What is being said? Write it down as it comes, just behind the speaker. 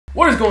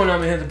What is going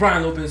on, man? The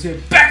Brian Lopez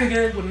here, back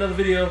again with another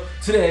video.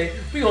 Today,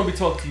 we're going to be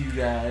talking to you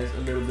guys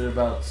a little bit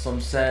about some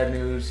sad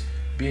news,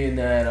 being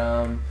that,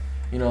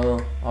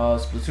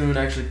 Splatoon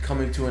actually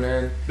coming to an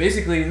end.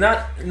 Basically,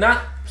 not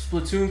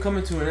Splatoon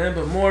coming to an end,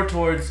 but more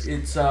towards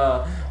its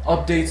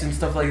updates and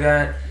stuff like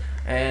that.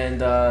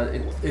 And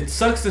it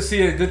sucks to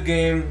see a good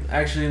game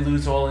actually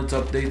lose all its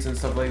updates and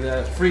stuff like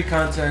that. Free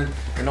content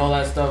and all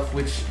that stuff,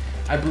 which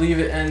I believe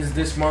it ends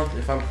this month,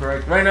 if I'm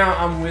correct. Right now,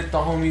 I'm with the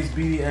homies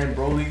Beatty and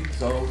Broly,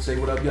 so say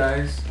what up,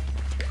 guys.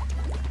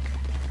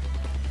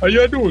 How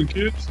y'all doing,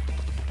 kids?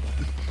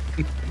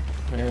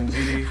 And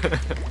Beatty,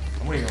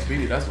 I'm waiting on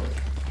Beatty, that's what.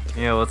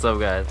 Yeah, what's up,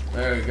 guys?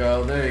 There you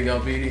go,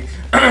 Beatty.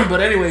 But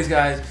anyways,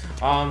 guys,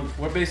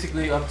 we're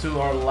basically up to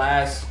our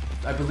last,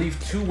 I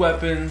believe, 2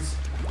 weapons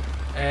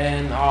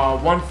and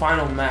 1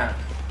 final map.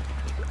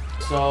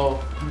 So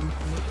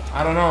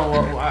I don't know.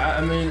 Well,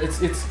 I mean,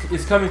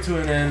 it's coming to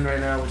an end right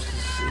now, which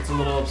is it's a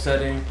little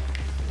upsetting,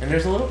 and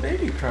there's a little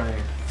baby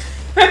crying.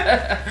 But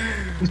I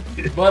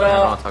don't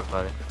want to talk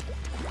about it.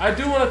 I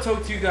do want to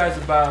talk to you guys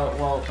about.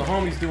 Well, the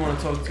homies do want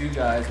to talk to you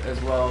guys as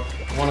well.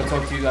 I want to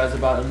talk to you guys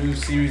about a new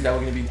series that we're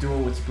gonna be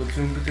doing with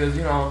Splatoon because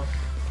you know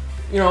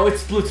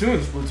it's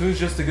Splatoon. Splatoon's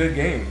just a good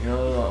game. You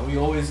know, we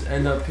always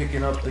end up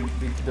picking up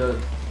the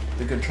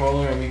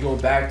controller and we go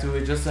back to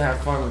it just to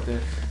have fun with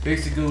it.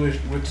 Basically,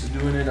 we're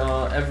doing it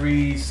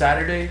every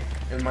Saturday.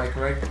 Am I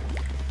correct?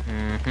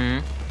 Mm-hmm.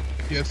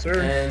 Yes,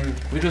 sir. And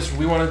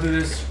we want to do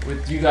this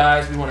with you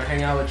guys. We want to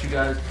hang out with you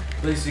guys.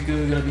 Basically,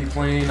 we're gonna be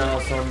playing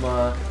some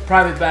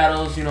private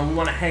battles. You know, we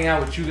want to hang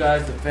out with you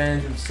guys, the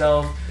fans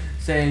themselves,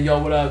 saying, "Yo,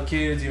 what up,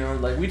 kids?" You know,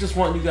 like we just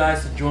want you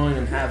guys to join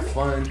and have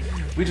fun.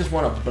 We just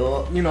want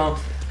to, you know.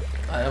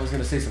 I was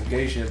gonna say some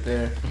gay shit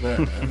there, but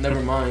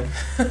never mind.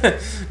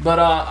 But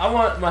I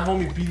want my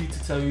homie Beatty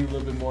to tell you a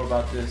little bit more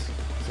about this.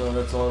 So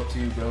that's all up to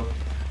you, bro.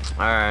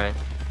 Alright.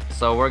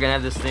 So we're gonna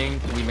have this thing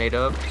we made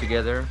up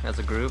together as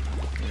a group.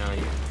 You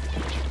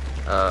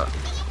know,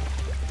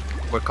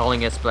 we're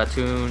calling it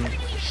Splatoon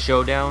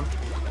SHOWDOwn.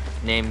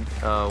 Name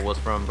was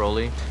from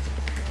Broly.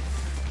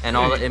 And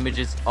all the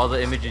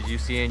images you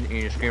see in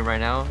your screen right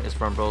now is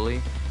from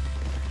Broly.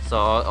 So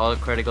all the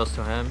credit goes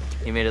to him.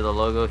 He made it the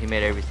logo, he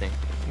made everything.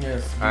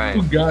 Yes. Alright.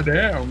 Oh,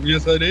 goddamn.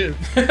 Yes, I did.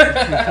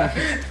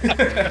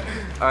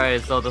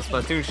 Alright, so the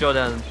Splatoon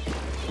SHOWDOwn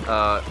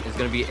is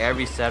gonna be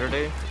every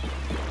Saturday,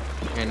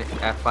 and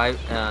at 5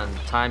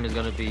 time is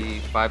gonna be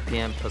 5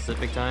 p.m.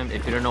 Pacific time.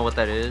 If you don't know what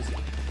that is,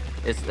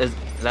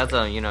 that's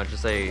a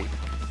just a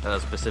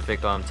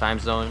specific time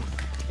zone.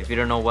 If you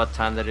don't know what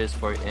time that is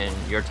for in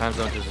your time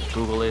zone, just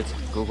Google it.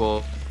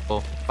 Google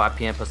 5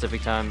 p.m.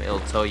 Pacific time. It'll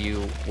tell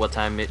you what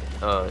time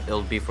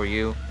it'll be for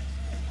you.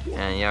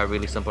 And yeah,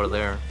 really simple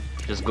there.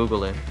 Just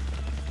Google it.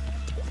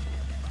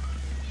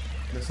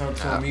 That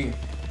sounds so mean.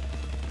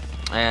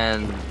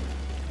 And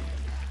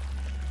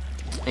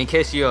in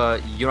case you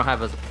don't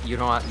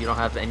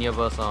have any of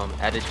us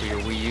added to your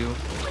Wii U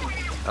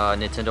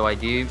Nintendo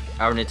ID,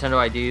 our Nintendo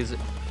IDs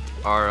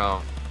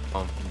are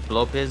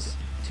Lopez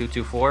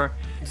 224.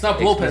 It's not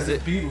Lopez,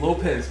 it's B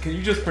Lopez. Can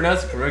you just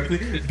pronounce it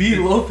correctly? B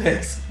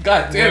Lopez.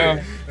 God damn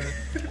it.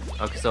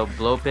 Okay, so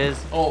Lopez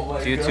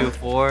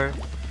 224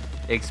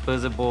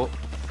 explicit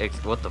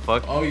what the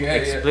fuck? Oh yeah,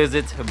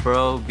 explicit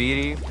bro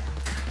Beatty.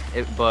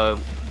 But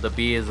the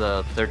B is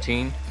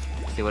 13.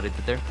 See what I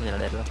did there?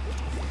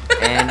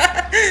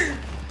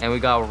 And we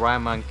got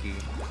Rhyme Monkey.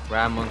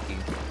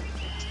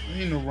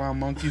 Ain't no Rhyme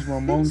Monkeys,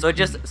 Ramon. So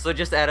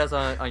just add us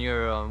on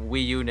your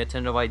Wii U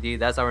Nintendo ID.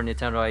 That's our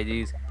Nintendo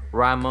IDs.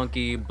 Rhyme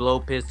Monkey,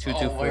 Blowpiz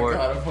 224,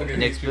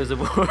 and explicit.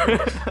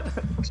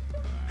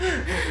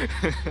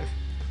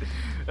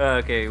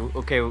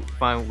 Okay,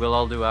 fine. We'll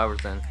all do ours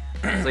then.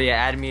 So yeah,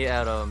 add me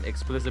at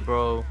explicit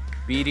bro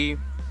Beatty.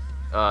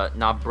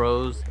 Not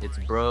bros, it's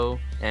bro,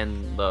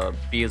 and the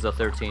B is a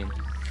 13.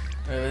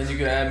 And then you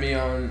can add me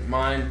on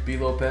mine, B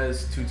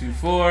Lopez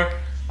 224.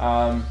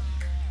 And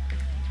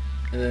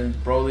then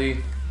Broly,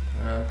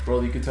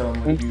 you can tell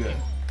him what you got.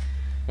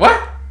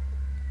 What?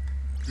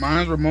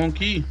 Mine's Ramon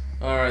Key.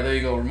 All right, there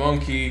you go, Ramon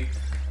Key.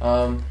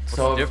 What's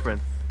the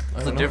difference?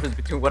 What's the difference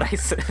between what I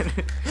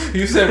said?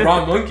 You said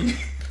Raw Monkey.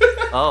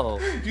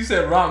 Oh. You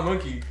said Raw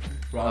Monkey.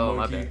 Raw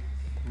Monkey.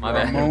 My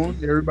bad. My bad. Ramon,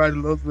 everybody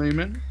loves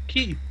naming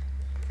Key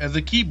as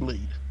a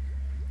keyblade.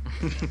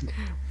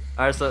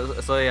 Alright,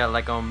 so yeah,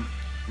 like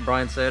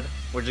Brian said,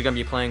 we're just gonna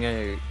be playing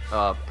a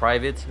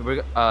private.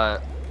 We're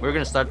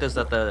gonna start this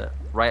at the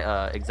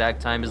right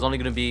exact time. It's only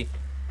gonna be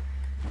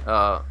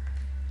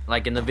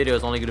like in the video,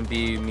 it's only gonna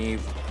be me,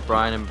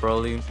 Brian, and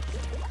Broly.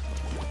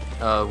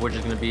 We're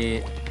just gonna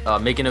be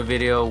making a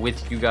video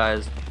with you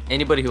guys.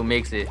 Anybody who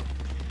makes it,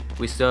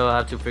 we still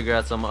have to figure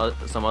out some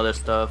other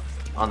stuff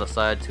on the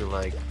side to,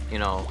 like, you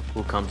know,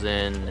 who comes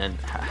in and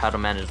how to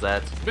manage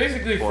that.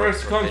 Basically,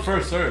 first come,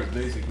 first serve.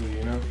 Basically,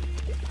 you know.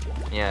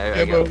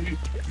 Yeah, but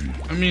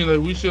I mean,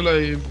 like, we should,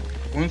 like,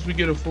 once we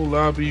get a full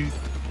lobby,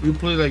 we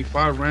play like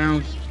 5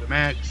 rounds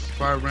max,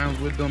 5 rounds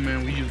with them,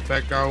 and we just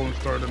back out and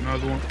start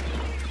another one.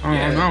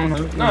 I don't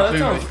know.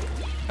 No,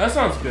 that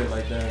sounds good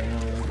like that. You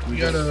know, we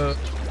gotta.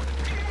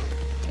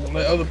 and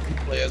let other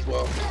people play as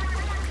well.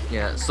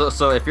 Yeah.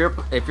 So if you have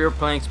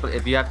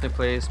to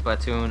play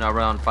Splatoon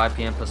around 5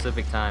 p.m.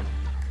 Pacific time,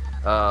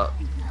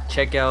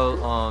 check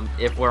out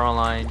if we're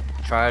online.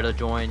 Try to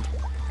join,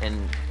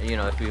 and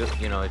if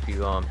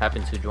you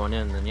happen to join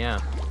in, then yeah,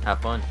 have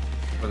fun.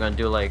 We're gonna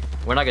do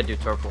we're not gonna do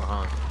turf war,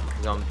 huh?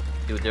 We're gonna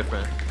do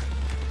different.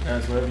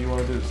 That's whatever you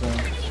want to do, son.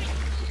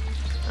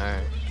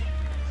 Alright.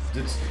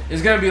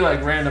 It's gonna be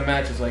like random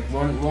matches, like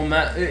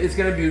it's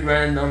gonna be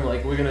random,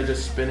 like we're gonna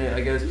just spin it,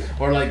 I guess,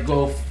 or like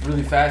go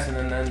really fast,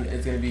 and then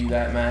it's gonna be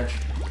that match,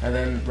 and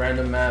then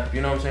random map,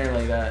 you know what I'm saying,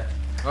 like that.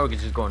 Or we could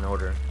just go in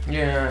order.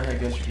 Yeah, I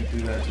guess you could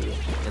do that too.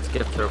 Let's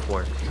skip turf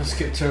war. Let's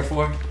skip turf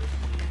war.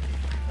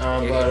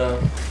 But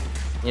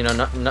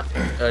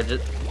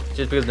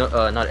just because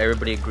not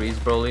everybody agrees,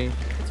 Broly,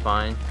 it's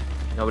fine.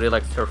 Nobody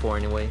likes turf war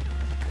anyway,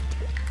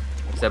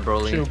 except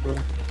Broly. Chill, bro.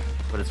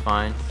 But it's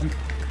fine.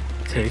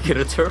 Take it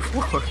a turf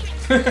war.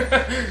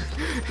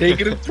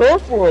 Take it a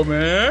turf war,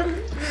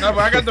 man. No, but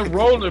I got the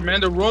roller, man.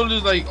 The roller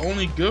is like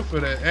only good for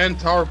that, and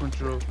tower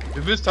control.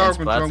 If it's tower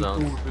control, I'm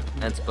cool with it.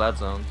 And splat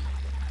zones.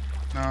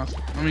 Nah,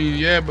 I mean,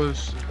 yeah, but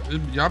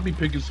y'all be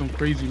picking some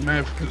crazy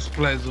maps for the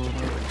splat zone.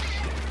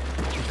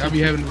 Y'all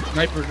be having the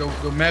sniper,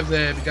 the maps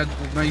that got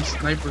the nice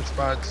sniper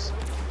spots,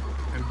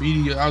 and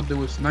beating you out there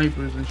with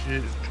snipers and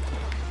shit.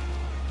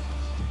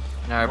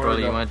 Alright,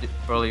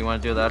 Broly, you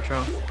want to do the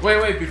outro?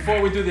 Wait, before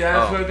we do the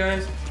outro,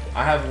 guys,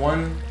 I have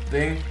one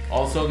thing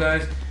also,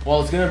 guys.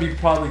 Well, it's gonna be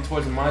probably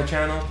towards my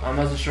channel. I'm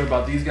not so sure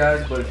about these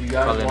guys, but if you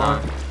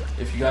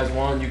guys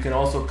want, you can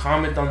also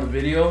comment on the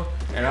video,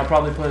 and I'll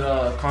probably put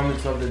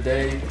comments of the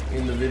day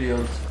in the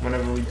videos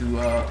whenever we do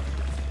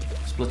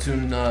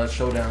Splatoon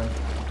Showdown.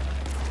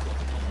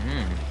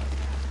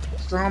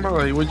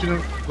 Somebody, what you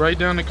gonna write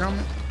down in the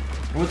comments?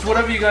 Which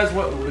whatever you guys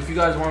want. If you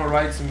guys want to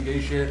write some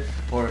gay shit,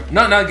 or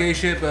not gay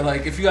shit, but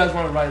like if you guys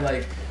want to write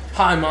like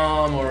 "Hi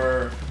Mom"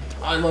 or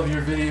 "I love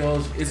your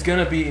videos," it's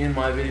gonna be in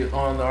my video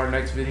on our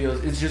next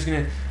videos. It's just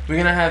we're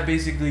gonna have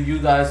basically you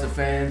guys, the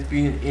fans,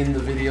 being in the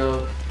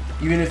video.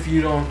 Even if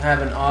you don't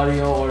have an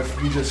audio, or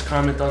if you just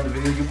comment on the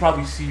video, you'll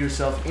probably see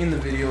yourself in the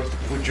video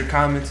with your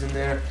comments in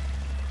there.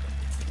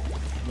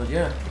 But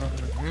yeah.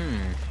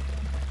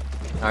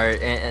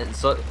 Alright, and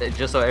so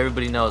just so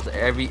everybody knows,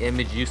 every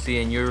image you see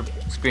in your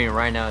screen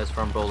right now is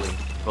from Broly.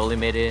 Broly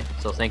made it,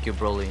 so thank you,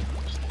 Broly.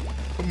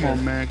 Come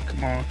on, man,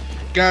 come on.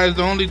 Guys,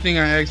 the only thing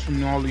I ask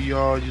from all of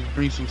y'all is just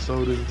bring some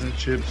sodas and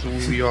chips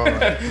and we all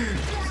right.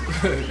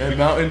 And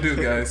Mountain Dew,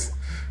 guys.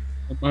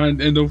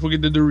 And don't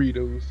forget the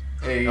Doritos.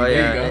 Hey, oh,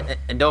 yeah. There you go.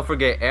 And don't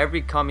forget,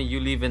 every comment you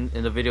leave in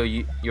the video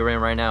you're in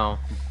right now,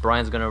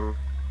 Brian's gonna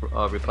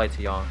reply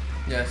to y'all.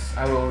 Yes,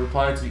 I will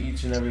reply to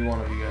each and every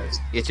one of you guys.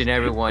 Each and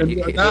every one.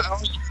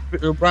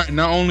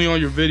 Not only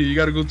on your video, you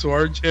gotta go to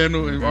our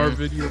channel and our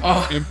video.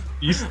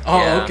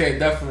 Yeah. Okay,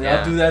 definitely. Yeah.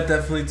 I'll do that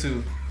definitely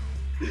too.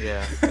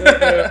 Yeah.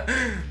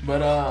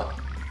 But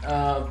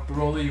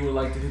Broly, you would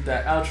like to hit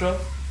that outro?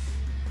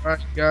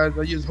 Alright, guys,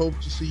 I just hope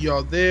to see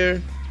y'all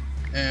there,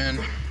 and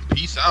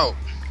peace out.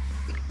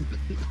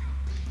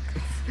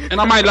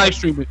 And I might live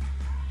stream it.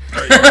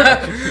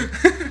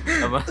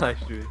 I might live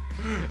stream it.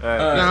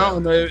 Alright. Now, I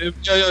don't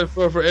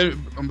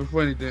know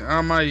before anything,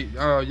 I might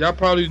y'all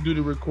probably do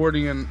the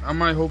recording, and I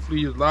might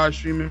hopefully just live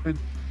stream it,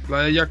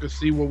 like y'all can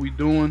see what we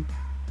doing.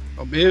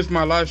 If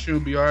my live stream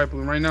will be alright, but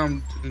right now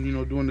I'm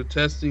doing the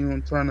testing.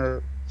 I'm trying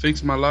to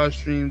fix my live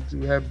stream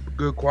to have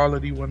good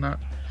quality, whatnot.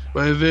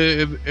 But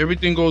if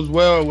everything goes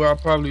well, I'll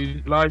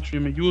probably live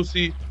stream it. You will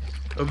see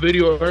a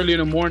video early in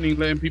the morning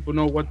letting people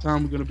know what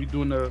time we're gonna be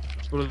doing the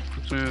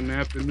Splatoon in the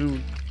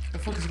afternoon. What the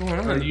fuck is going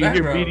on in the You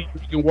hear background? BD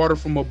drinking water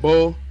from a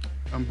bowl.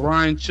 I'm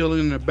Brian chilling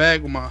in the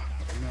back with my, I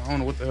don't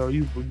know what the hell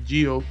you for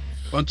Geo.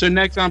 But until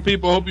next time,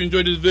 people, I hope you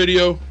enjoyed this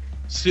video.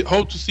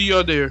 Hope to see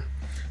y'all there.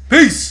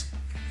 Peace!